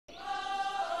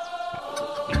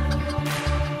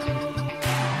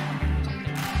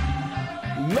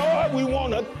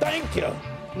to thank you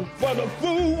for the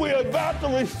food we're about to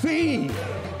receive.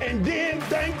 And then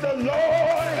thank the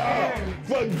Lord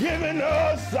for giving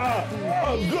us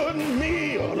a good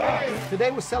meal.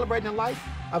 Today we're celebrating the life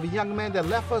of a young man that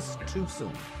left us too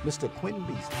soon, Mr. Quentin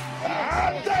Beasley.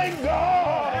 I thank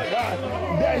God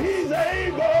that he's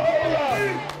able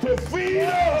to feed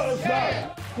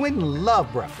us. Quentin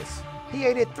loved breakfast. He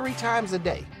ate it 3 times a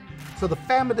day. So the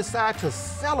family decided to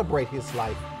celebrate his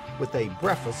life with a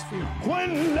breakfast funeral.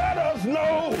 Quentin let us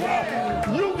know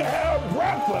you can have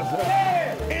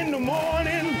breakfast in the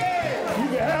morning, you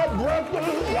can have breakfast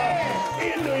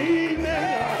in the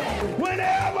evening,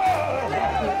 whenever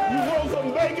you want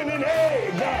some bacon and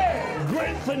eggs,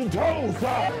 grits and toast,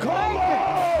 come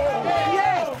on!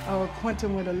 Yes! Oh,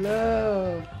 Quentin would have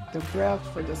loved the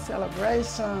breakfast for the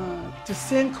celebration, to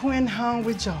send Quentin home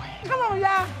with joy. Come on,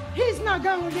 y'all. He's not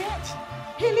gone yet.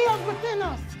 He lives within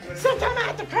us. Sometimes I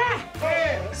have to cry.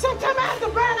 Sometimes I have to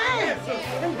burn hands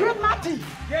and grit my teeth.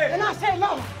 And I say,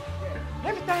 Lord,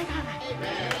 everything all right.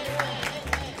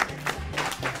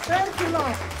 Thank you,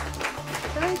 Lord.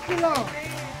 Thank you, Lord.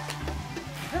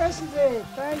 Precious egg,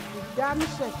 thank you. You got me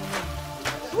shaking now.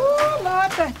 Woo,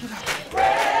 Lord, thank you, Lord.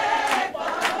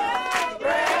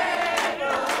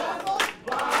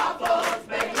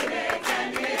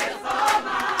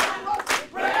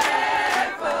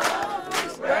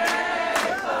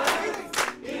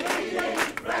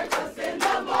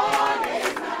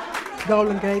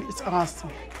 Golden Gate is awesome.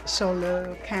 Show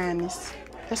love, kindness.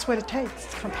 That's what it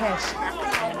takes, compassion.